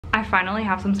I finally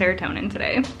have some serotonin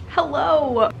today.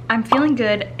 Hello! I'm feeling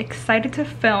good, excited to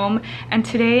film, and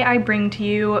today I bring to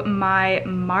you my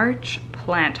March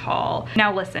plant haul.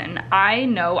 Now listen, I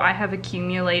know I have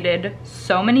accumulated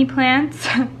so many plants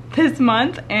this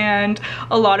month, and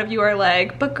a lot of you are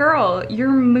like, but girl,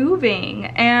 you're moving.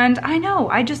 And I know,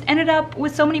 I just ended up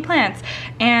with so many plants.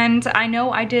 And I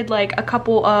know I did like a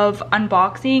couple of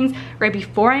unboxings right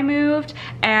before I moved,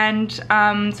 and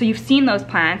so you've seen those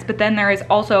plants, but then there is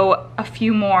also a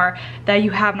few more that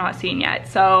you have not seen yet.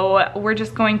 So we're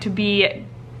just going to be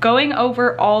going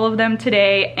over all of them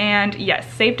today. And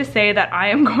yes, safe to say that I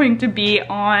am going to be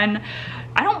on,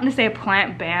 I don't want to say a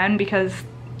plant ban because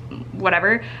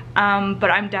whatever, but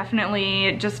I'm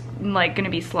definitely just like gonna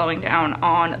be slowing down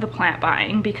on the plant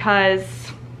buying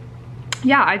because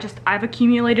yeah, I've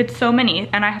accumulated so many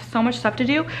and I have so much stuff to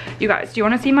do. You guys, do you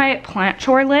want to see my plant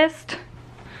chore list?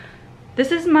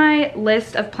 This is my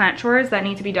list of plant chores that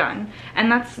need to be done,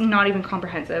 and that's not even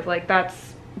comprehensive. Like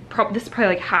this is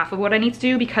probably like half of what I need to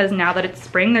do because now that it's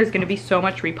spring, there's going to be so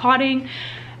much repotting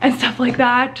and stuff like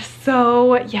that.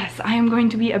 So yes, I am going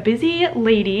to be a busy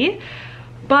lady.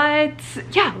 But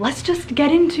yeah, let's just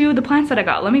get into the plants that I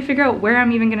got. Let me figure out where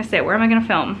I'm even gonna sit. Where am I gonna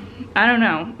film? I don't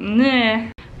know.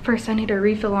 Nah. First, I need a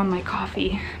refill on my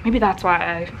coffee. Maybe that's why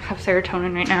I have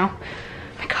serotonin right now.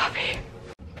 My coffee.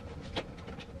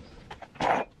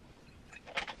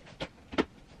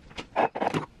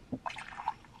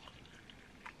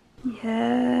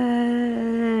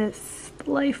 Yes,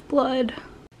 lifeblood.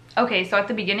 Okay, so at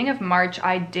the beginning of March,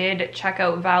 I did check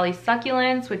out Valley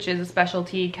Succulents, which is a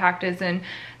specialty cactus and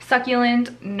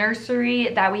succulent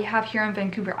nursery that we have here on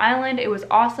Vancouver Island. It was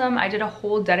awesome. I did a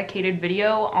whole dedicated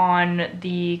video on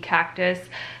the cactus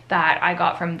that I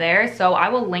got from there, so I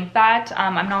will link that.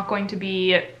 I'm not going to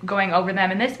be going over them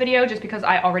in this video just because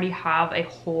I already have a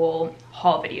whole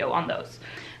haul video on those.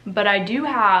 But I do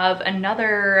have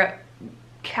another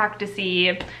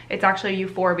cactusy, it's actually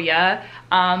euphorbia,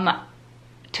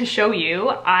 to show you.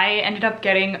 I ended up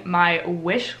getting my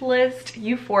wish list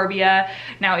euphorbia.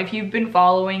 Now, if you've been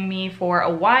following me for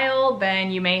a while,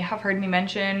 then you may have heard me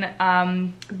mention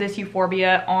this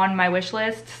euphorbia on my wish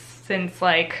list since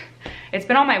like, it's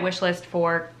been on my wish list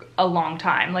for a long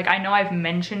time. Like, I know I've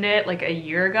mentioned it like a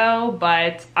year ago,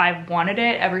 but I've wanted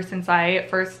it ever since I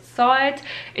first saw it.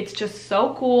 It's just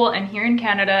so cool, and here in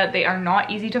Canada, they are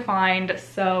not easy to find.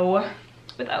 So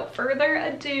without further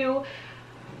ado,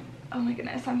 oh my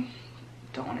goodness, I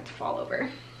don't want it to fall over.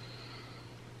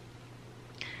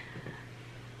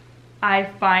 I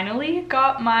finally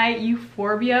got my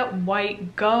euphorbia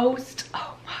white ghost.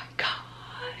 Oh my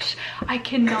gosh, I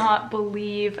cannot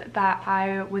believe that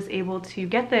I was able to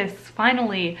get this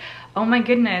finally. Oh my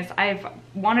goodness, I've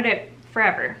wanted it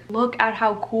forever. Look at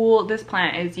how cool this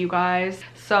plant is, you guys.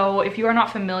 So if you are not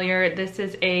familiar, this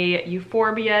is a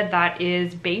euphorbia that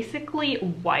is basically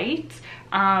white.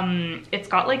 It's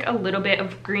got like a little bit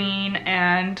of green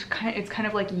and it's kind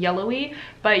of like yellowy,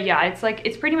 but yeah,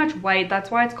 it's pretty much white. That's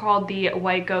why it's called the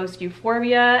white ghost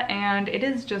euphorbia, and it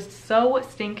is just so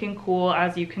stinking cool.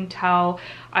 As you can tell,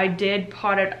 I did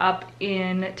pot it up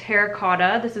in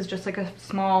terracotta. This is just like a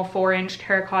small 4-inch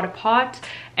terracotta pot,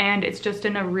 and it's just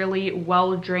in a really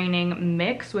well draining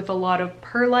mix with a lot of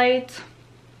perlite.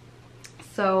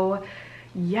 So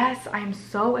yes, I'm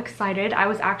so excited. I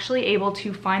was actually able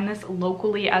to find this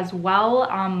locally as well.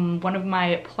 One of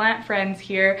my plant friends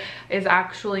here is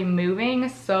actually moving,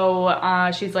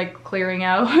 so she's like clearing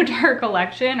out her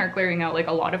collection, or clearing out like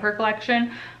a lot of her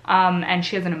collection. And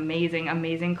she has an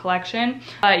amazing collection.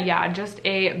 But yeah, just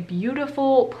a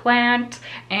beautiful plant,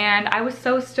 and I was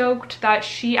so stoked that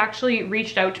she actually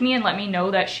reached out to me and let me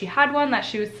know that she had one that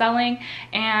she was selling,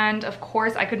 and of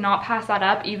course I could not pass that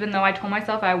up, even though I told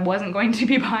myself I wasn't going to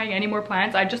be buying any more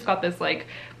plants. I just got this like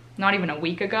not even a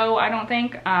week ago, I don't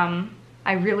think.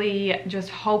 I really just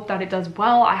hope that it does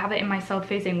well. I have it in my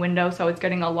south-facing window, so it's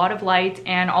getting a lot of light,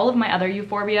 and all of my other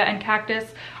euphorbia and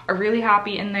cactus are really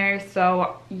happy in there.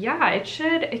 So yeah, it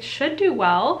should do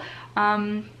well.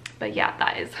 But yeah,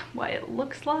 that is what it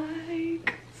looks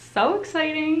like. So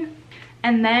exciting.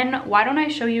 And then why don't I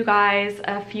show you guys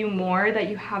a few more that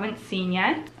you haven't seen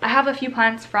yet. I have a few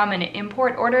plants from an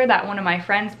import order that one of my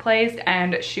friends placed,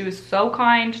 and she was so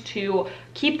kind to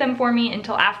keep them for me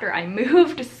until after I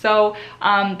moved. So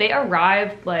they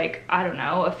arrived like, I don't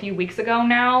know, a few weeks ago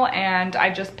now, and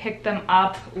I just picked them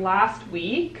up last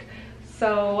week.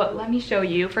 So let me show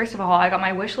you. First of all, I got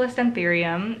my wishlist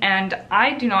anthurium, and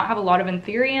I do not have a lot of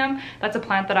anthurium. That's a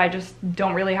plant that I just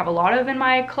don't really have a lot of in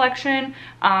my collection.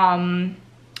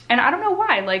 And I don't know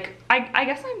why, like, I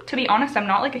guess to be honest, I'm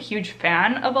not like a huge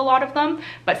fan of a lot of them,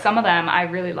 but some of them I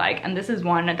really like. And this is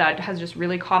one that has just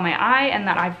really caught my eye and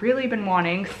that I've really been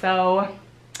wanting. So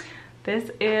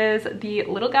this is the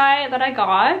little guy that I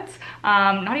got.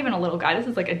 Not even a little guy, this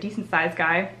is like a decent sized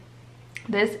guy.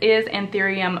 This is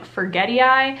Anthurium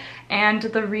forgetii, and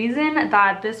the reason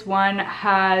that this one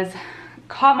has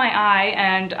caught my eye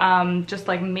and just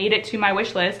like made it to my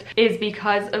wish list is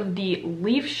because of the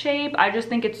leaf shape. I just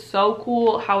think it's so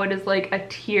cool how it is like a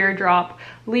teardrop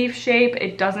leaf shape.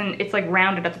 It's like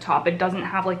rounded at the top. It doesn't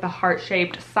have like the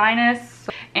heart-shaped sinus,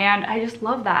 and I just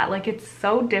love that. Like, it's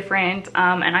so different,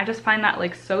 and I just find that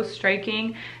like so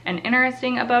striking and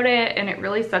interesting about it, and it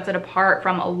really sets it apart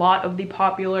from a lot of the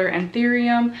popular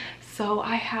Anthurium. So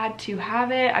I had to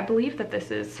have it. I believe that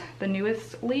this is the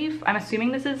newest leaf. I'm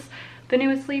assuming this is the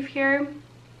newest leaf here.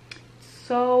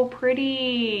 So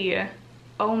pretty.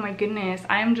 Oh my goodness,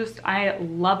 I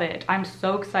love it. I'm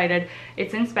so excited.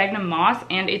 It's in sphagnum moss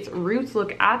and its roots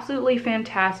look absolutely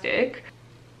fantastic.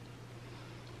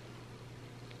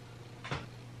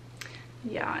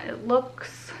 Yeah, it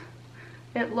looks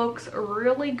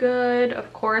really good.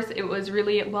 Of course, it was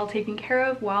really well taken care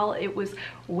of while it was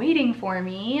waiting for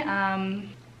me.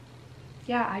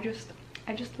 Yeah, I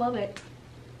just love it.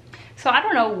 So I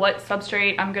don't know what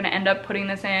substrate I'm gonna end up putting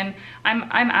this in.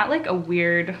 I'm at like a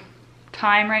weird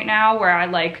time right now where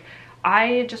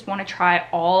I just want to try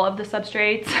all of the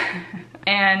substrates.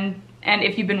 and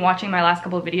if you've been watching my last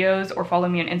couple of videos or follow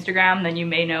me on Instagram, then you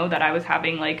may know that I was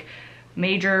having like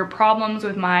major problems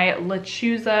with my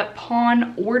lechuza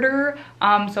pon order.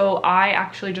 So I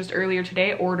actually just earlier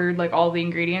today ordered like all the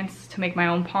ingredients to make my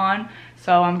own pon.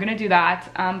 So I'm gonna do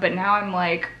that. But now I'm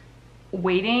like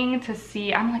waiting to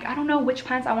see. I'm like, I don't know which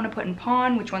plants I want to put in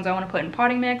pon, which ones I want to put in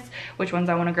potting mix, which ones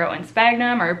I want to grow in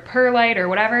sphagnum or perlite or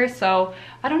whatever. So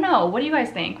I don't know. What do you guys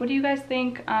think? What do you guys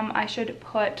think I should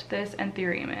put this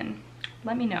Anthurium in?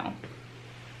 Let me know.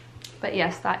 But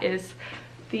yes, that is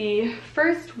the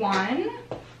first one.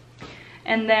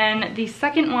 And then the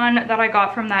second one that I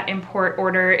got from that import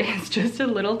order is just a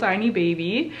little tiny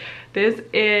baby. This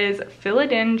is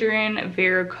Philodendron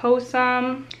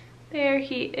verrucosum. There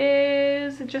he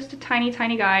is, just a tiny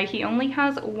guy. He only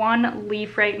has one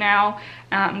leaf right now.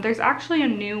 There's actually a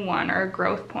new one or a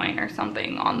growth point or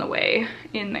something on the way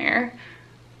in there,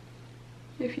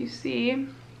 if you see.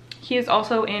 He is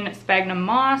also in sphagnum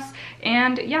moss,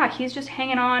 and yeah, he's just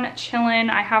hanging on, chilling.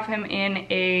 I have him in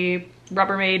a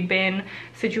Rubbermaid bin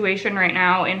situation right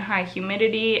now in high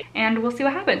humidity, and we'll see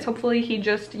what happens. Hopefully he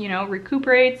just, you know,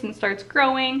 recuperates and starts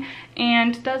growing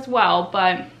and does well.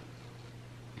 But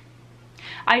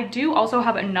I do also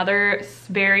have another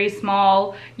very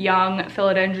small young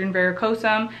Philodendron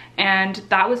verrucosum, and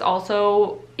that was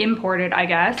also imported, I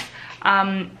guess.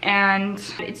 And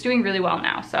it's doing really well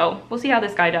now, so we'll see how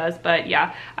this guy does. But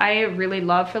yeah, I really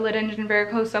love Philodendron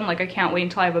verrucosum. Like, I can't wait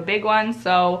until I have a big one.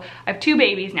 So I have two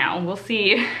babies now, and we'll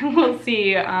see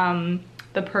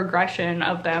the progression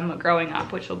of them growing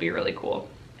up, which will be really cool.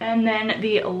 And then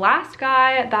the last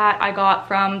guy that I got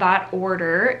from that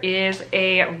order is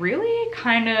a really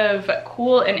kind of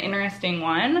cool and interesting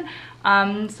one.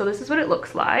 So this is what it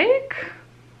looks like.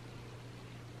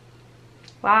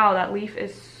 Wow, that leaf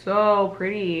is so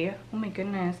pretty. Oh my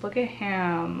goodness, look at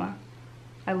him.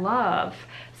 I love.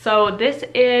 So this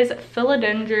is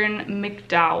Philodendron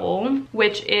McDowell,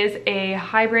 which is a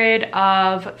hybrid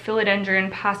of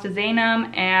Philodendron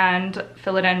pastazanum and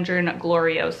Philodendron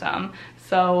gloriosum.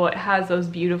 So it has those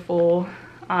beautiful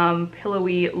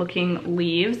pillowy looking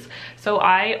leaves. So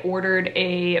I ordered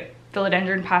a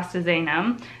Philodendron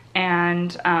pastazanum,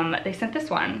 and they sent this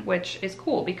one, which is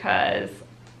cool because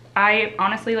I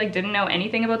honestly like didn't know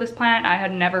anything about this plant. I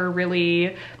had never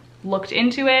really looked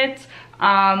into it,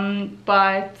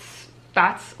 but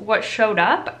that's what showed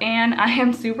up, and I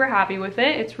am super happy with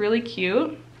it. It's really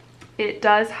cute. It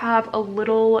does have a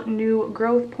little new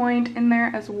growth point in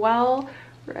there as well,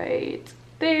 right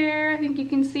there. I think you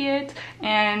can see it.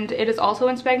 And it is also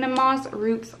in sphagnum moss.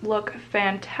 Roots look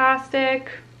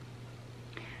fantastic,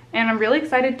 and I'm really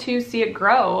excited to see it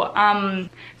grow.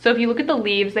 So if you look at the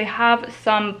leaves, they have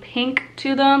some pink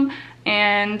to them,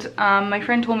 and my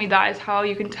friend told me that is how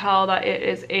you can tell that it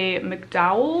is a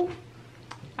McDowell.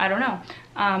 I don't know.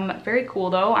 Very cool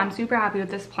though. I'm super happy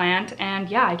with this plant, and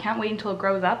yeah, I can't wait until it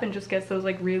grows up and just gets those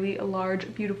like really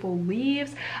large, beautiful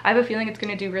leaves. I have a feeling it's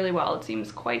gonna do really well. It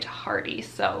seems quite hardy,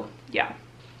 so yeah.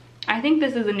 I think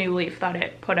this is a new leaf that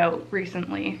it put out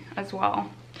recently as well.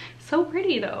 So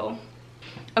pretty though.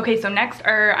 Okay, so next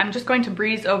I'm just going to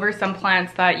breeze over some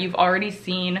plants that you've already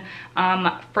seen.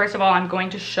 First of all, I'm going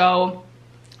to show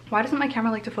Why doesn't my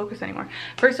camera like to focus anymore?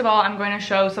 First of all, I'm going to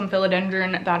show some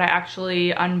philodendron that I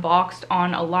actually unboxed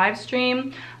on a live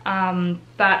stream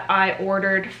that I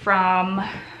ordered from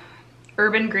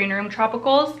Urban Green Room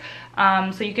Tropicals.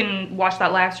 So you can watch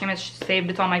that live stream. It's saved,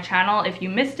 it's on my channel if you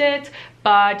missed it.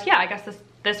 But yeah, I guess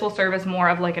this will serve as more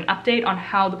of like an update on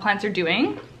how the plants are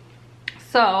doing.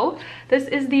 So this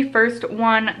is the first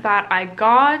one that I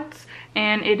got,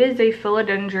 and it is a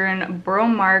philodendron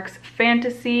Bromarx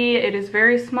Fantasy. It is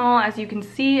very small. As you can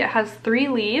see, it has 3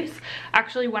 leaves.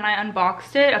 Actually, when I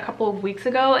unboxed it a couple of weeks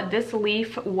ago, this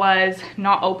leaf was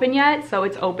not open yet, so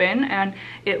it's open and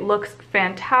it looks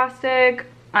fantastic.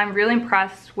 I'm really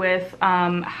impressed with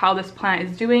how this plant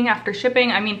is doing after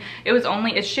shipping. I mean,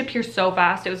 it shipped here so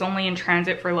fast. It was only in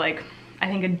transit for like, I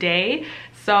think a day.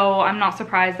 So I'm not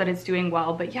surprised that it's doing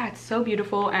well, but yeah, it's so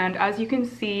beautiful. And as you can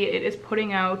see, it is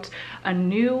putting out a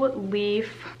new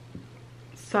leaf.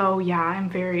 So yeah, I'm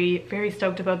very, very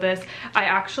stoked about this. I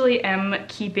actually am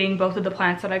keeping both of the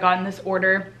plants that I got in this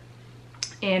order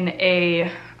in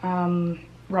a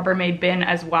Rubbermaid bin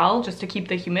as well, just to keep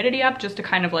the humidity up, just to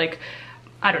kind of like,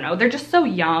 I don't know, they're just so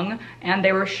young and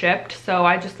they were shipped. So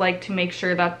I just like to make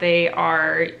sure that they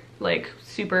are like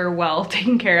super well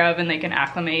taken care of and they can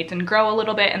acclimate and grow a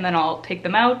little bit, and then I'll take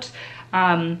them out.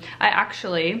 I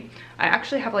actually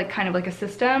have like kind of like a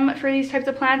system for these types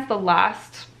of plants. The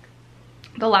last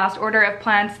order of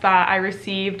plants that I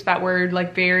received that were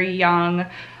like very young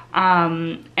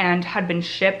and had been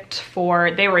shipped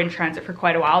they were in transit for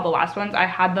quite a while. The last ones, I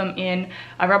had them in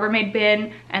a Rubbermaid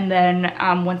bin, and then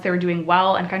once they were doing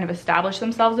well and kind of established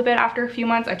themselves a bit after a few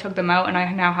months, I took them out and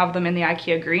I now have them in the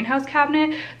IKEA greenhouse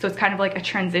cabinet. So it's kind of like a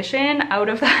transition out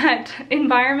of that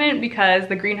environment, because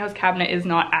the greenhouse cabinet is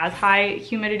not as high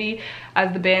humidity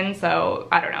as the bin. So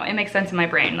I don't know, it makes sense in my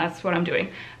brain. That's what I'm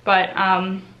doing. But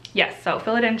yes, so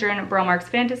philodendron Bromarx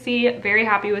Fantasy, very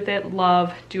happy with it,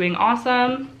 love, doing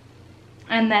awesome.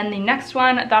 And then the next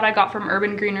one that I got from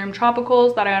Urban Green Room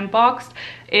Tropicals that I unboxed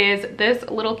is this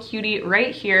little cutie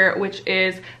right here, which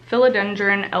is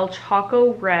philodendron El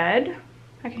Choco Red.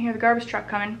 I can hear the garbage truck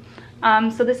coming.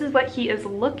 So this is what he is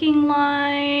looking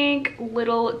like,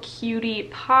 little cutie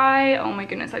pie. Oh my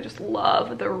goodness, I just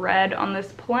love the red on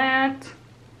this plant.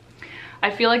 I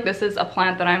feel like this is a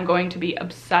plant that I'm going to be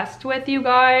obsessed with, you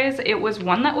guys. It was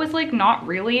one that was like not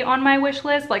really on my wish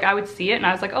list. Like I would see it and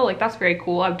I was like, oh, like that's very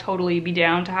cool. I would totally be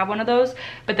down to have one of those.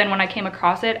 But then when I came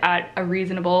across it at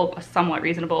a somewhat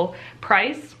reasonable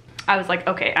price, I was like,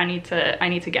 okay, I need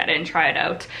to get it and try it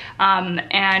out.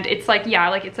 And it's like, yeah,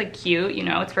 like it's like cute, you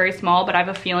know, it's very small, but I have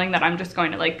a feeling that I'm just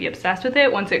going to like be obsessed with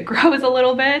it once it grows a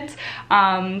little bit.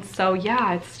 So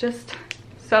yeah, it's just,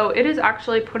 so it is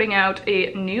actually putting out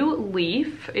a new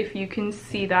leaf, if you can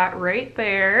see that right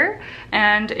there.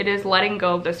 And it is letting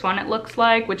go of this one, it looks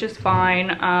like, which is fine.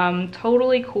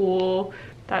 Totally cool.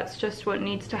 That's just what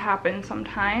needs to happen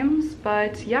sometimes.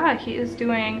 But yeah, he is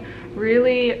doing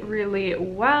really, really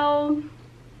well.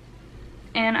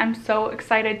 And I'm so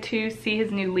excited to see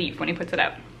his new leaf when he puts it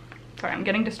out. Sorry, I'm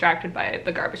getting distracted by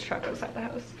the garbage truck outside the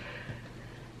house.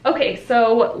 Okay,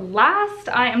 so last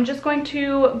I am just going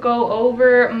to go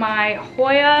over my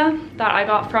Hoya that I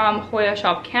got from Hoya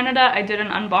Shop Canada. I did an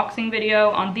unboxing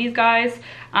video on these guys.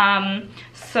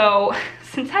 So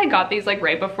since I got these like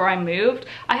right before I moved,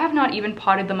 I have not even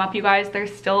potted them up, you guys. They're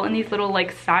still in these little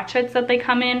like sachets that they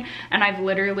come in, and I've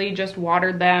literally just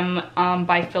watered them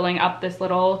by filling up this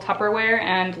little Tupperware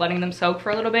and letting them soak for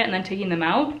a little bit and then taking them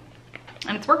out.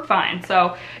 And it's worked fine.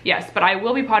 So yes, but I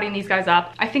will be potting these guys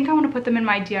up. I think I want to put them in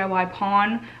my DIY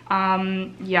pond.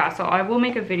 Yeah, so I will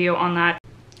make a video on that.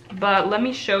 But let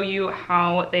me show you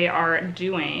how they are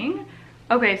doing.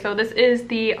 Okay, so this is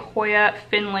the Hoya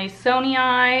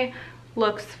Finlaysonii.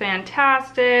 Looks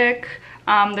fantastic.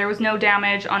 There was no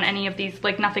damage on any of these,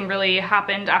 like nothing really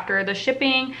happened after the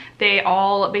shipping. They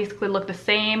all basically look the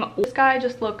same. This guy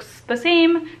just looks the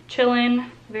same, chillin',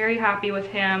 very happy with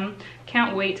him.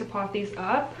 Can't wait to pot these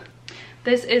up.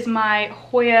 This is my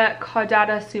Hoya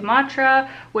Caudata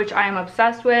Sumatra, which I am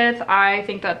obsessed with. I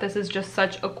think that this is just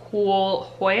such a cool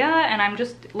Hoya, and I'm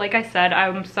just, like I said,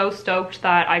 I'm so stoked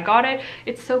that I got it.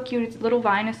 It's so cute. Its little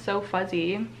vine is so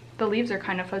fuzzy. The leaves are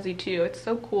kind of fuzzy too. It's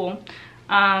so cool.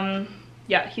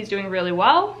 Yeah, he's doing really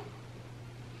well.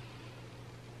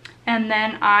 And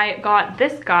then I got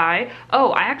this guy. Oh,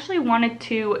 I actually wanted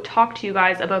to talk to you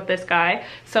guys about this guy.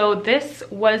 So this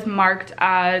was marked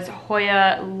as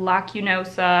Hoya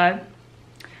lacunosa,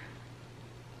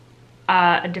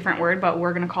 a different word, but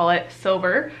we're gonna call it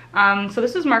silver. So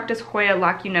this is marked as Hoya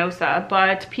lacunosa,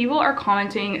 but people are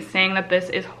commenting saying that this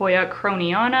is Hoya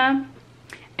croniana.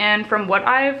 And from what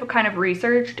I've kind of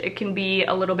researched, it can be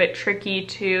a little bit tricky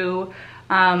to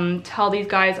tell these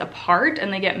guys apart,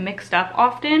 and they get mixed up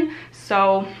often.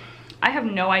 So I have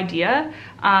no idea.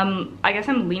 I guess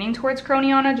I'm leaning towards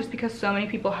Croniana just because so many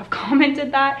people have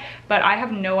commented that, but I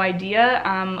have no idea.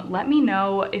 Let me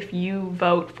know if you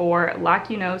vote for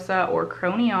Lacunosa or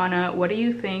Croniana. What do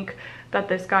you think that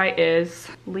this guy is?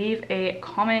 Leave a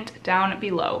comment down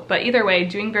below. But either way,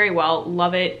 doing very well.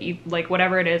 Love it. Like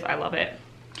whatever it is, I love it.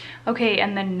 Okay,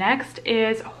 and then next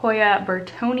is Hoya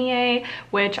Bertonier,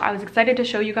 which I was excited to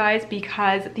show you guys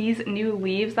because these new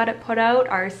leaves that it put out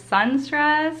are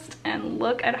sun-stressed, and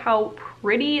look at how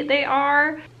pretty they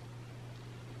are.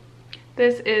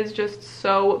 This is just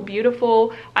so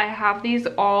beautiful. I have these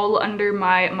all under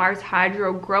my Mars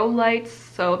Hydro grow lights,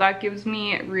 so that gives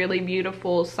me really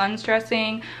beautiful sun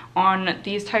stressing on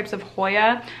these types of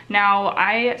Hoya. Now,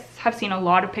 I have seen a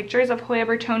lot of pictures of Hoya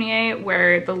Bertonier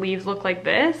where the leaves look like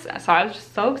this, so I was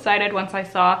just so excited once I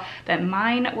saw that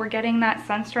mine were getting that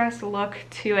sun stressed look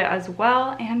to it as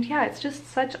well. And yeah, it's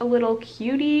just such a little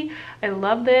cutie. I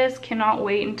love this. Cannot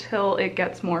wait until it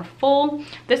gets more full.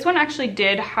 This one actually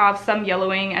did have some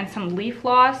yellowing and some leaf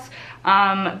loss,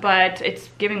 but it's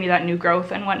giving me that new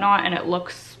growth and whatnot, and it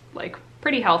looks like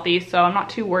pretty healthy, so I'm not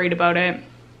too worried about it.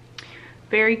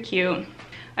 Very cute.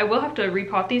 I will have to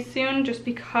repot these soon just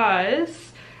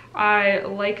because I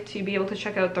like to be able to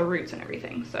check out the roots and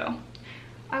everything, so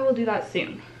I will do that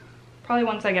soon. Probably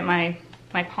once I get my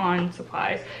pond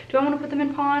supplies. Do I want to put them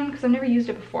in pond? Because I've never used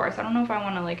it before, so I don't know if I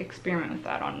want to like experiment with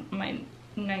that on my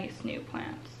nice new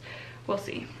plants. We'll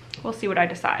see. We'll see what I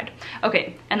decide.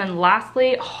 Okay, and then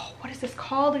lastly, oh, what is this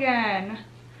called again?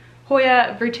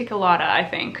 Hoya verticulata, I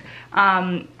think.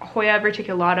 Hoya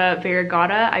verticulata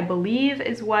variegata, I believe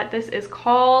is what this is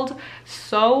called.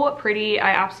 So pretty.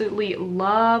 I absolutely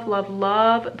love, love,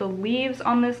 love the leaves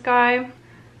on this guy.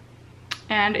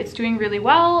 And it's doing really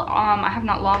well. I have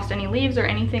not lost any leaves or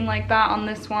anything like that on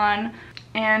this one.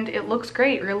 And it looks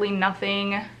great. Really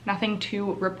nothing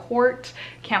to report.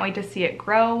 Can't wait to see it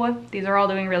grow. These are all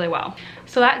doing really well.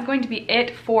 So that is going to be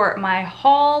it for my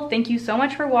haul. Thank you so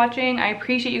much for watching. I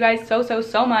appreciate you guys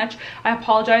so much. I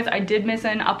apologize, I did miss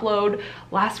an upload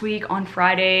last week on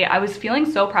Friday. I was feeling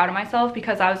so proud of myself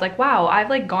because I was like, wow, I've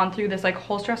like gone through this like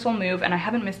whole stressful move and I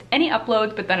haven't missed any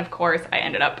uploads, but then of course I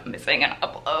ended up missing an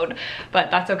upload, but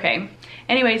that's okay.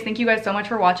 Anyways, thank you guys so much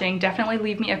for watching. Definitely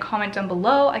leave me a comment down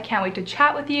below. I can't wait to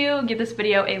chat with you. Give this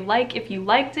video a like if you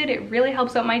liked it. It really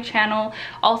helps out my channel.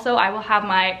 Also, I will have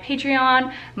my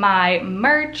Patreon, my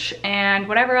merch, and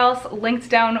whatever else linked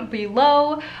down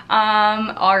below.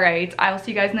 All right, I will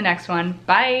see you guys in the next one.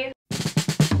 Bye.